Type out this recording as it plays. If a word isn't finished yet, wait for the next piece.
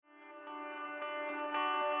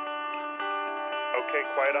Okay,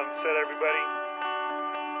 quiet on set, everybody.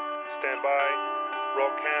 Stand by.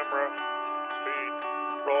 Roll camera. Speed.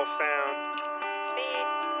 Roll sound. Speed.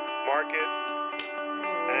 Mark it.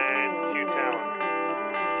 And cue talent.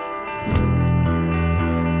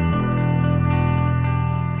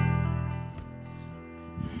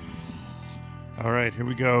 All right, here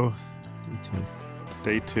we go.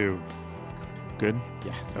 Day two. Good?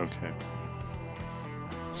 Yeah. Okay.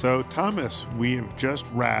 So, Thomas, we have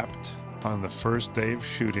just wrapped on the first day of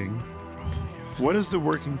shooting. What is the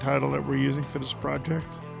working title that we're using for this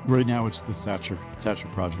project? Right now it's the Thatcher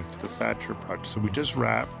project. The Thatcher project. So we just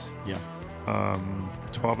wrapped. Yeah.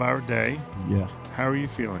 12-hour day. Yeah. How are you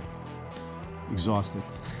feeling? Exhausted.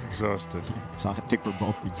 Exhausted. So I think we're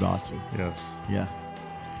both exhausted. Yes. Yeah.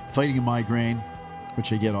 Fighting a migraine,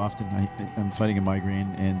 which I get often. I'm fighting a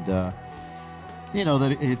migraine, and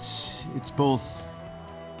that it's both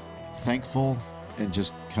thankful and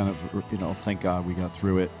just kind of thank God we got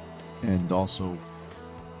through it, and also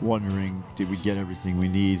wondering, did we get everything we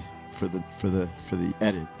need for the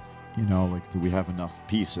edit? Do we have enough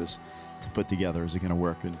pieces to put together? Is it going to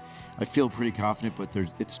work? And I feel pretty confident, but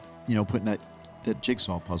it's putting that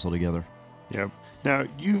jigsaw puzzle together. Yep. Now,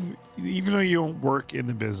 even though you don't work in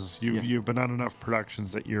the business, you've been on enough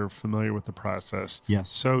productions that you're familiar with the process. Yes.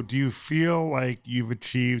 So do you feel like you've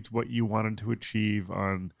achieved what you wanted to achieve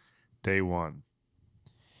on day one?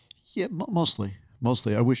 Yeah, mostly.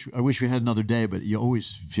 I wish we had another day, but you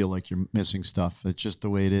always feel like you're missing stuff. It's just the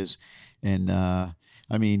way it is. And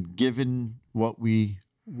given what we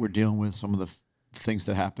were dealing with, some of the things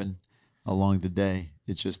that happen along the day,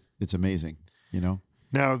 it's amazing,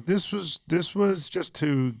 Now, this was just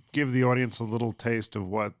to give the audience a little taste of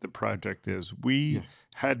what the project is. We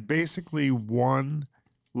had basically one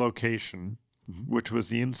location, which was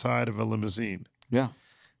the inside of a limousine. Yeah.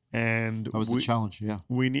 And that was the challenge. Yeah.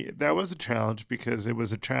 That was a challenge because it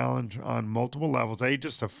was a challenge on multiple levels.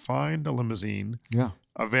 Just to find a limousine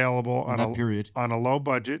available on a low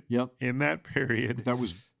budget in that period. That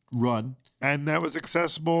was run. And that was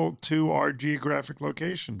accessible to our geographic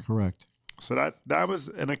location. Correct. So that was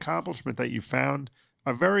an accomplishment, that you found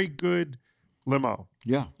a very good limo.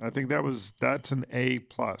 Yeah. I think that's an A+.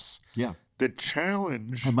 Yeah. The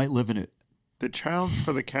challenge, I might live in it. The challenge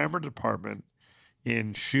for the camera department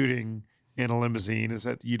in shooting in a limousine is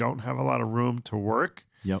that you don't have a lot of room to work.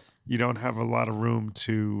 Yep. You don't have a lot of room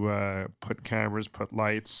to put cameras, put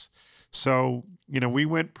lights. So, we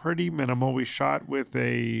went pretty minimal. We shot with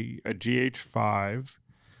a GH5.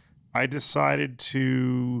 I decided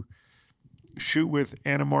to shoot with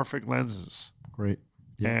anamorphic lenses. Great.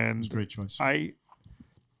 Yeah, and great choice. I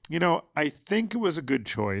think it was a good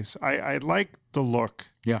choice. I like the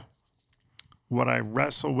look. Yeah. What I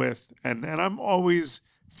wrestle with, and I'm always,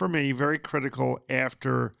 for me, very critical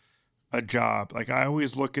after a job. Like, I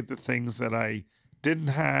always look at the things that I didn't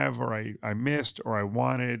have, or I missed, or I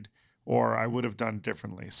wanted, or I would have done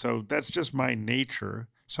differently. So that's just my nature.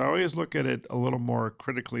 So I always look at it a little more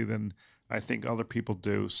critically than I think other people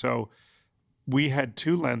do. So we had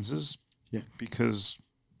two lenses because,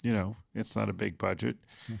 it's not a big budget.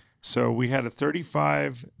 Yeah. So we had a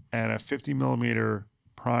 35 and a 50 millimeter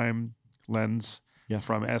prime lens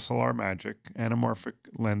from SLR Magic, anamorphic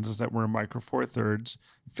lenses that were Micro Four Thirds,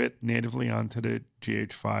 fit natively onto the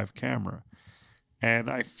GH5 camera. And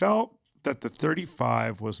I felt that the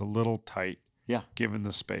 35 was a little tight, given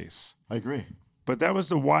the space. I agree. But that was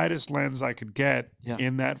the widest lens I could get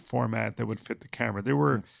in that format that would fit the camera. There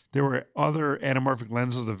were other anamorphic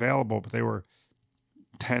lenses available, but they were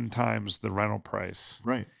 10 times the rental price.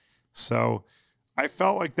 Right. So I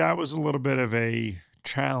felt like that was a little bit of a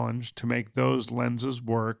challenge to make those lenses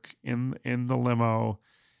work in the limo,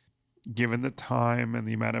 given the time and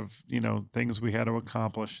the amount of things we had to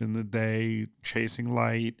accomplish in the day, chasing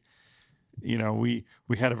light. We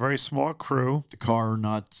had a very small crew. The car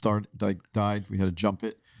died. We had to jump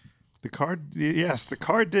it. The car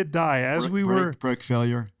did die brake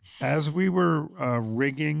failure. As we were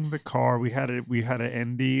rigging the car. We had to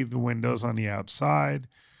ND the windows on the outside.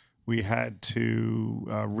 We had to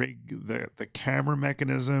rig the camera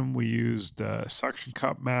mechanism. We used suction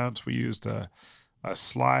cup mounts. We used a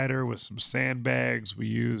slider with some sandbags. We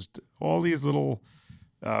used all these little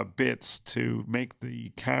bits to make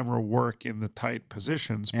the camera work in the tight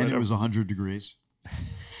positions. And it was 100 degrees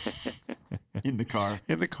in the car.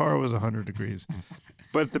 In the car, it was 100 degrees.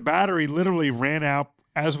 But the battery literally ran out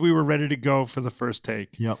as we were ready to go for the first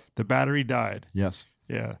take. Yep. The battery died. Yes.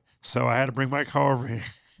 Yeah. So I had to bring my car over here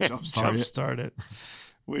and Jumpstart it,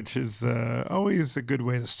 which is always a good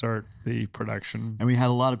way to start the production. And we had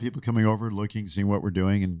a lot of people coming over, looking, seeing what we're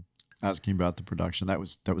doing, and asking about the production. That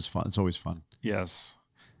was fun. It's always fun. Yes.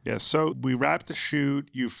 Yes. So we wrapped the shoot.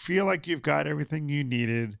 You feel like you've got everything you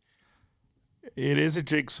needed. It is a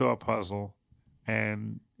jigsaw puzzle.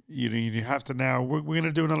 And you have to now, we're going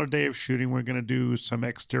to do another day of shooting. We're going to do some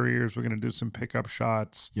exteriors. We're going to do some pickup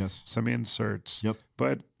shots. Yes. Some inserts. Yep.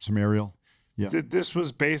 But some aerial. Yeah. This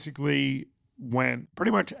was basically went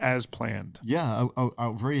pretty much as planned. Yeah,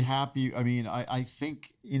 I'm very happy. I mean, I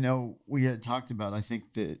think, we had talked about, I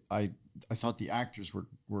think that I thought the actors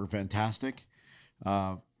were fantastic.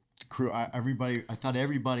 The crew, I thought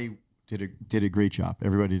everybody did a great job.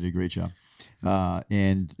 Everybody did a great job.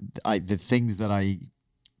 And the things that I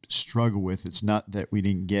struggle with, it's not that we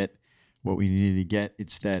didn't get what we needed to get.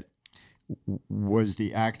 It's that was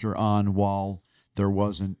the actor on while there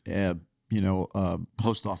wasn't a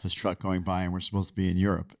post office truck going by and we're supposed to be in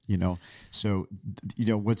Europe, so,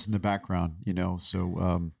 what's in the background,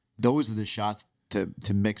 so those are the shots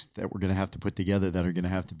to mix that we're going to have to put together that'll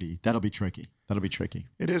be tricky. That'll be tricky.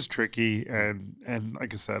 It is tricky. And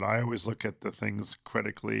like I said, I always look at the things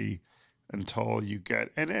critically until you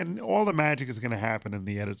get, and all the magic is going to happen in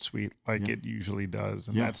the edit suite like it usually does.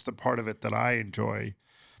 And that's the part of it that I enjoy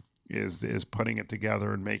is putting it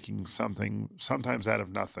together and making something sometimes out of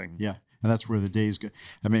nothing. Yeah. And that's where the days go.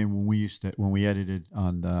 I mean, when we edited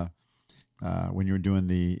on when you were doing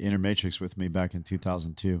the Intermatrix with me back in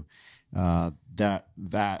 2002, that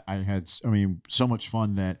I had, so much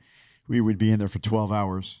fun that we would be in there for 12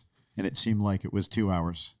 hours and it seemed like it was 2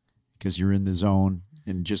 hours because you're in the zone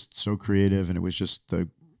and just so creative. And it was just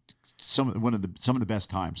some of the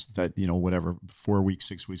best times that, 4 weeks,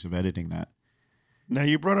 6 weeks of editing that. Now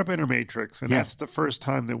you brought up Intermatrix, and that's the first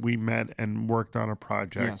time that we met and worked on a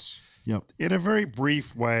project. Yes. Yep. In a very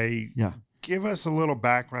brief way, yeah. Give us a little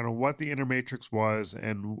background on what the Intermatrix was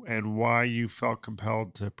and why you felt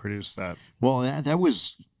compelled to produce that. Well, that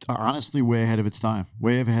was honestly way ahead of its time.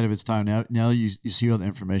 Way ahead of its time. Now you see all the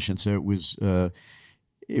information. So it was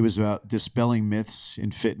about dispelling myths in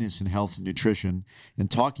fitness and health and nutrition and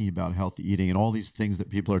talking about healthy eating and all these things that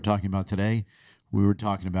people are talking about today. We were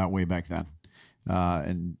talking about way back then.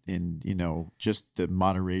 And just the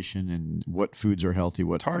moderation and what foods are healthy,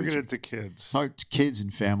 what targeted to kids, kids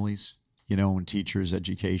and families, and teachers,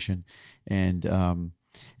 education, and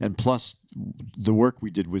plus the work we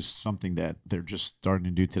did was something that they're just starting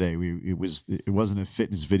to do today. It wasn't a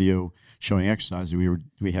fitness video showing exercise.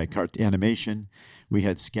 We had animation, we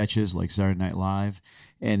had sketches like Saturday Night Live,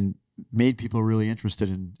 and made people really interested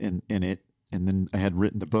in it. And then I had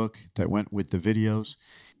written the book that went with the videos.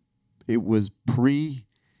 It was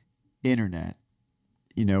pre-internet,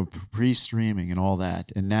 pre-streaming and all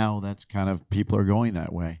that. And now that's kind of, people are going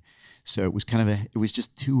that way. So it was it was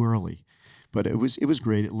just too early, but it was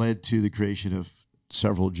great. It led to the creation of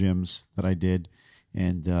several gyms that I did.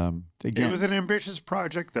 And again, it was an ambitious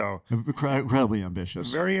project though. Incredibly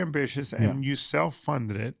ambitious. Very ambitious. And you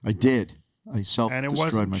self-funded it. I did. I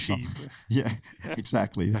self-destroyed myself. Cheap. Yeah,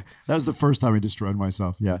 exactly. That was the first time I destroyed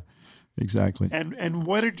myself. Yeah. Exactly. And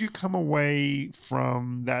what did you come away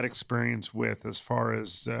from that experience with as far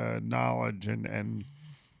as knowledge and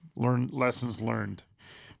lessons learned?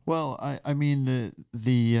 Well, I mean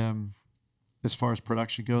the as far as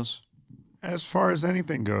production goes, as far as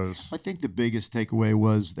anything goes, I think the biggest takeaway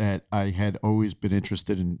was that I had always been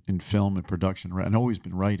interested in film and production and always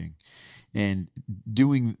been writing. And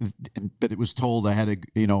but it was told I had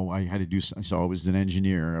to do. So I was an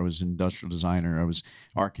engineer, I was an industrial designer, I was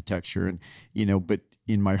architecture, and but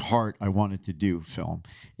in my heart I wanted to do film.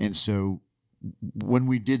 And so when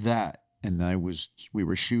we did that, and we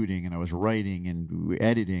were shooting, and I was writing, and we were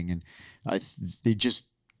editing, and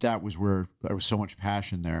that was where there was so much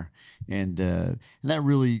passion there, and that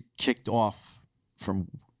really kicked off from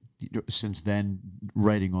since then,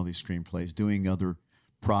 writing all these screenplays, doing other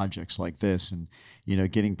projects like this, and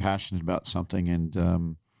getting passionate about something. And I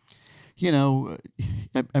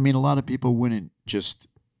mean, a lot of people wouldn't just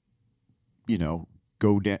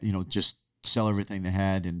go down, just sell everything they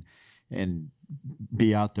had and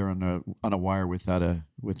be out there on a wire without a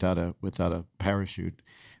parachute.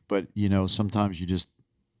 But sometimes you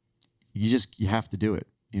have to do it.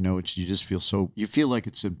 You just feel like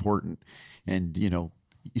it's important, and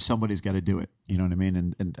somebody's got to do it. You know what I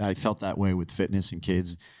mean? And I felt that way with fitness and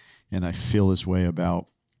kids, and I feel this way about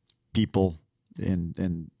people and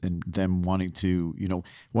them wanting to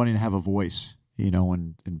have a voice.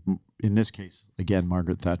 And in this case, again,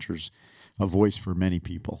 Margaret Thatcher's a voice for many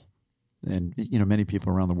people, and many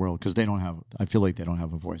people around the world, because I feel like they don't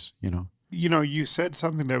have a voice. You said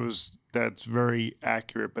something that's very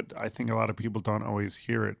accurate, but I think a lot of people don't always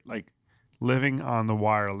hear it. Like living on the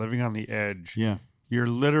wire, living on the edge. Yeah. you're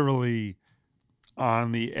literally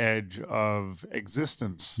on the edge of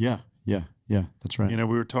existence. Yeah. That's right. You know,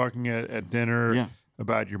 we were talking at dinner Yeah.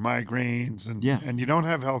 about your migraines and you don't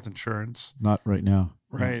have health insurance. Not right now.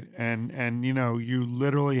 Right. And you know, you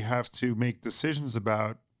literally have to make decisions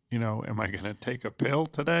about, you know, am I going to take a pill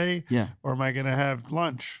today? Yeah. Or am I going to have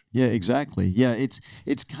lunch? Yeah, exactly. Yeah,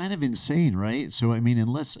 it's kind of insane, right? So I mean,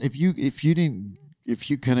 if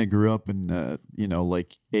you kind of grew up in you know,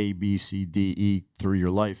 like A, B, C, D, E through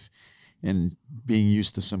your life, and being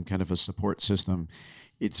used to some kind of a support system,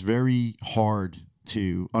 it's very hard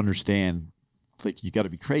to understand. Like, you got to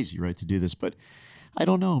be crazy, right, to do this. But I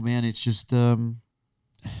don't know, man. It's just I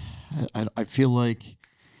feel like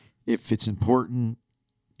if it's important,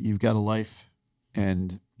 you've got a life,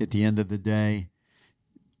 and at the end of the day,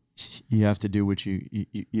 you have to do what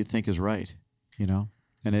you think is right, you know.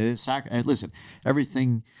 And it is listen,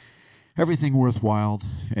 everything worthwhile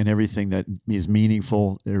and everything that is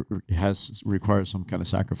meaningful requires some kind of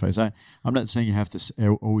sacrifice. I'm not saying you have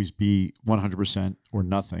to always be 100% or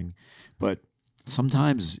nothing, but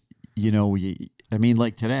sometimes, you know, I mean,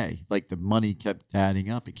 like today, like the money kept adding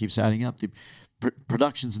up. It keeps adding up. The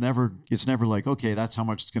production's it's never like, okay, that's how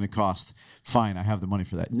much it's going to cost. Fine, I have the money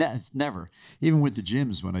for that. It's never. Even with the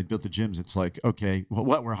gyms, when I built the gyms, it's like, okay,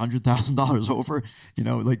 what, we're $100,000 over? You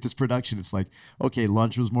know, like this production, it's like, okay,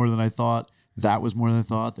 lunch was more than I thought. That was more than I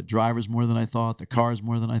thought. The driver's more than I thought. The car's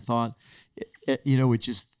more than I thought. You know, it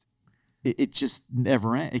just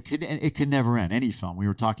never end. It could never end. Any film. We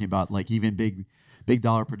were talking about, like, even big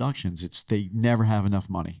dollar productions. They never have enough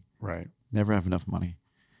money. Right. Never have enough money.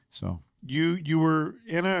 So you were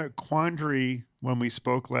in a quandary when we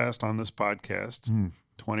spoke last on this podcast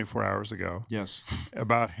 24 hours ago. Yes.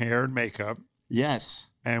 About hair and makeup. Yes.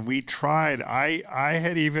 And we tried. I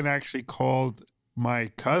had even actually called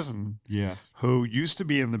my cousin, who used to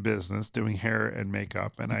be in the business doing hair and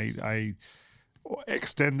makeup, and I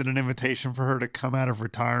extended an invitation for her to come out of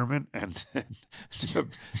retirement and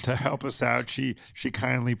to help us out. She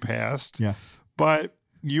kindly passed. Yeah. But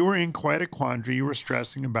you were in quite a quandary. You were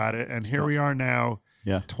stressing about it, and here we are now.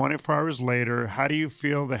 Yeah. 24 hours later. How do you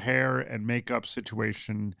feel the hair and makeup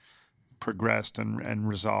situation progressed and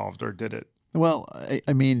resolved, or did it? Well,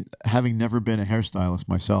 I mean, having never been a hairstylist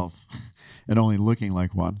myself, and only looking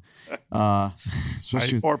like one,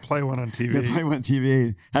 especially or play one on TV. Play one on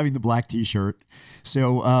TV, having the black T-shirt.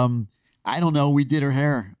 So I don't know. We did her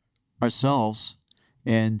hair ourselves,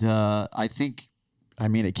 and I think, I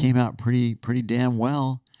mean, it came out pretty damn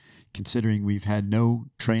well, considering we've had no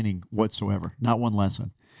training whatsoever, not one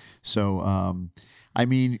lesson. So I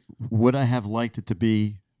mean, would I have liked it to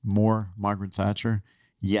be more Margaret Thatcher?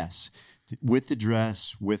 Yes. With the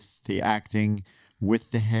dress, with the acting,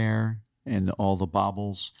 with the hair and all the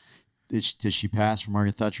baubles. Does she pass for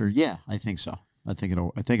Margaret Thatcher? Yeah, I think so. I think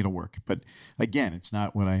it'll work. But again, it's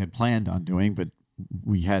not what I had planned on doing, but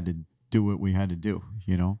we had to do what we had to do,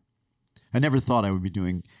 you know? I never thought I would be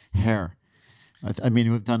doing hair. I mean,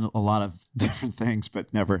 we've done a lot of different things,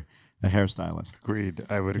 but never a hairstylist. Agreed.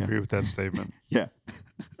 I would agree with that statement. Yeah.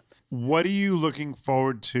 What are you looking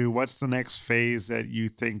forward to? What's the next phase that you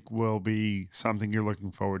think will be something you're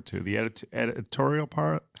looking forward to? The editorial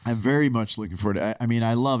part? I'm very much looking forward to it. I mean,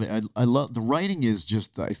 I love it. I love the writing is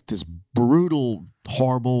just this brutal,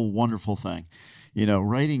 horrible, wonderful thing. You know,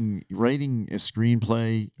 writing a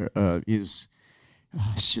screenplay is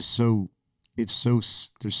it's just so there's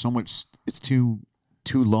so much. It's too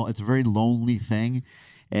long. It's a very lonely thing,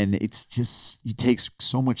 and it takes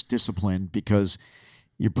so much discipline because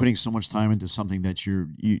you're putting so much time into something that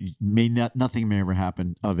nothing may ever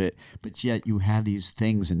happen of it, but yet you have these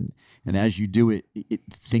things, and as you do it,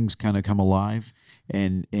 things kind of come alive,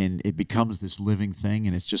 and it becomes this living thing,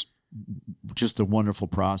 and it's just a wonderful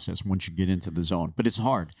process once you get into the zone. But it's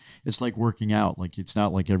hard. It's like working out. Like, it's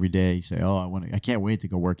not like every day you say, "Oh, I can't wait to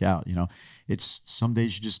go work out." You know, it's some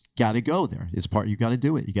days you just got to go there. It's you got to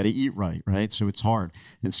do it. You got to eat right? So it's hard.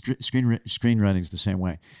 And screenwriting is the same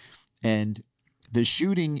way, and the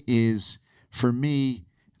shooting is, for me,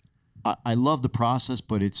 I love the process,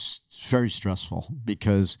 but it's very stressful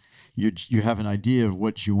because you have an idea of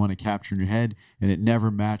what you want to capture in your head, and it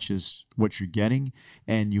never matches what you're getting,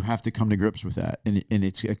 and you have to come to grips with that. And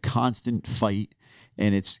it's a constant fight,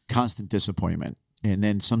 and it's constant disappointment. And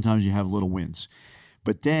then sometimes you have little wins.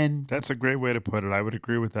 But then... That's a great way to put it. I would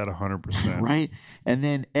agree with that 100%. Right? And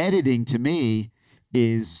then editing, to me,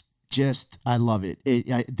 is... I love it.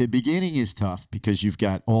 The beginning is tough because you've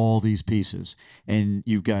got all these pieces and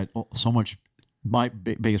you've got so much. My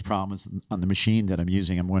biggest problem is on the machine that I'm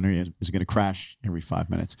using. I'm wondering is it going to crash every 5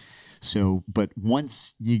 minutes. So, but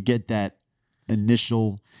once you get that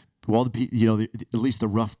initial all at least the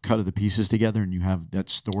rough cut of the pieces together, and you have that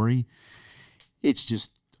story. It's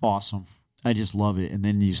just awesome. I just love it. And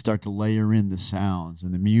then you start to layer in the sounds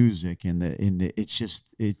and the music and and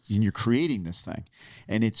you're creating this thing.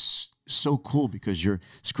 And it's so cool because your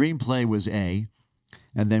screenplay was A,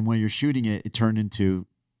 and then when you're shooting it, it turned into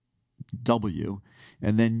W.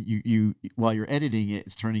 And then you while you're editing it,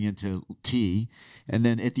 it's turning into T. And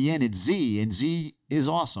then at the end, it's Z, and Z is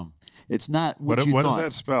awesome. It's not what you thought. What does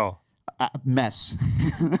that spell? Mess.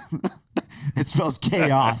 It spells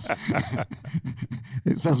chaos.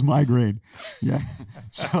 It spells migraine. Yeah.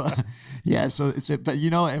 So, yeah. So but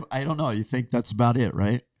I don't know. You think that's about it,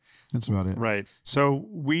 right? That's about it. Right. So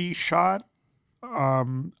we shot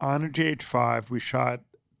on a GH5. We shot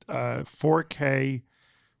 4K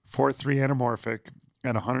 4:3 anamorphic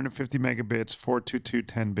at 150 megabits, 422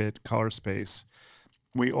 10-bit color space.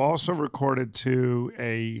 We also recorded to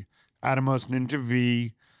a Atomos Ninja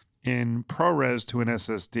V in ProRes to an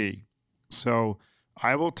SSD. So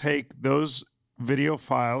I will take those video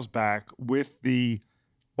files back with the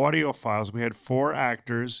audio files. We had 4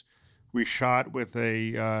 actors. We shot with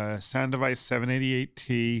a Sound Device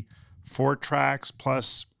 788T, 4 tracks,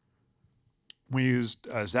 plus we used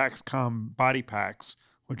Zaxcom body packs,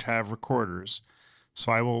 which have recorders.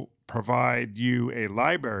 So I will provide you a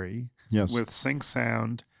library with sync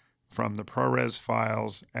sound from the ProRes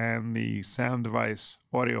files and the Sound Device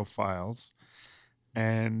audio files.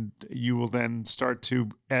 And you will then start to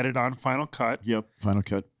edit on Final Cut. Yep, Final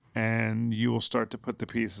Cut. And you will start to put the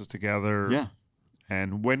pieces together. Yeah.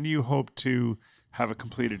 And when do you hope to have a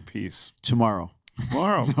completed piece? Tomorrow.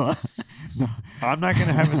 Tomorrow? No. I'm not going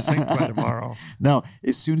to have it synced by tomorrow. No,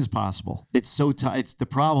 as soon as possible. It's so the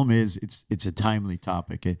problem is it's a timely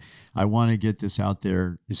topic. I want to get this out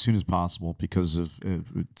there as soon as possible because of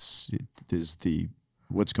there's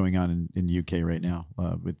what's going on in the UK right now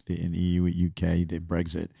in the EU, UK, the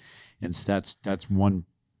Brexit, and that's one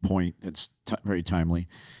point that's very timely.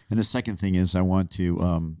 And the second thing is I want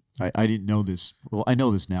to I didn't know this. Well, I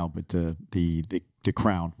know this now, but the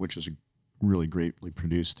Crown, which is really greatly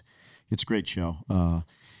produced. It's a great show.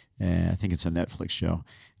 And I think it's a Netflix show.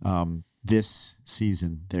 This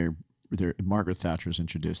season, Margaret Thatcher is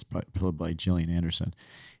introduced by Gillian Anderson.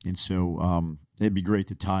 And so it'd be great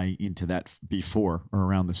to tie into that before or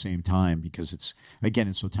around the same time because it's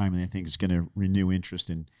so timely. I think it's going to renew interest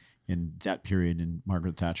in that period in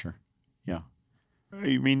Margaret Thatcher. Yeah.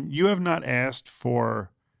 I mean, you have not asked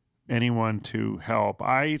for anyone to help.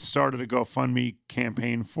 I started a GoFundMe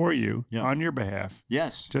campaign for you on your behalf.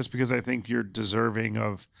 Yes. Just because I think you're deserving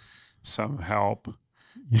of some help.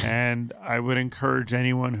 And I would encourage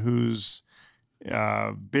anyone who's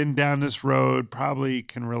been down this road, probably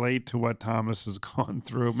can relate to what Thomas has gone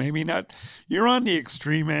through. Maybe not. You're on the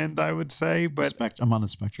extreme end, I would say, but I'm on the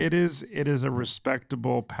spectrum. It is a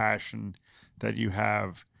respectable passion that you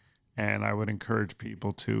have. And I would encourage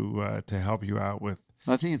people to help you out with.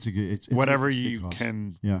 I think it's a good. It's whatever it's you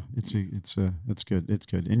can. Yeah, it's good. It's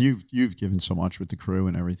good, and you've given so much with the crew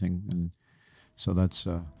and everything, and so that's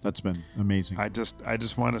been amazing. I just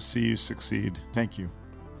want to see you succeed. Thank you.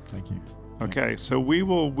 Okay, so we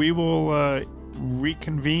will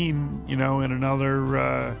reconvene. In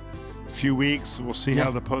another few weeks. We'll see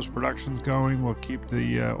how the post-production's going. We'll keep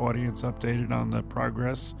the audience updated on the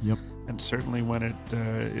progress. Yep. And certainly when it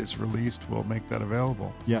is released, we'll make that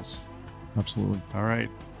available. Yes. Absolutely. All right.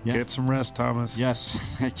 Yeah. Get some rest, Thomas. Yes.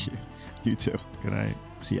 Thank you. You too. Good night.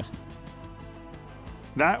 See ya.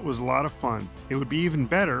 That was a lot of fun. It would be even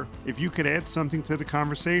better if you could add something to the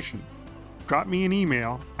conversation. Drop me an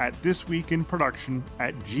email at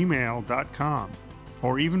thisweekinproduction@gmail.com.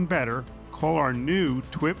 Or even better, call our new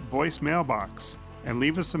TWIP voicemail box and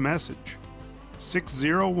leave us a message.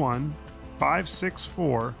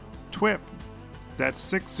 601-564-TWIP. That's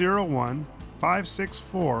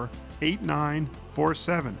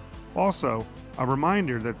 601-564-8947. Also, a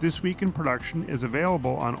reminder that This Week in Production is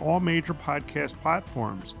available on all major podcast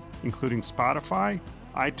platforms, including Spotify,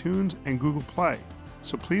 iTunes, and Google Play.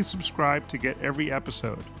 So please subscribe to get every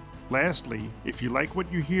episode. Lastly, if you like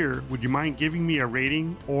what you hear, would you mind giving me a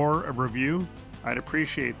rating or a review? I'd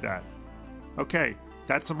appreciate that. Okay,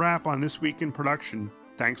 that's a wrap on This Week in Production.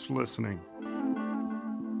 Thanks for listening.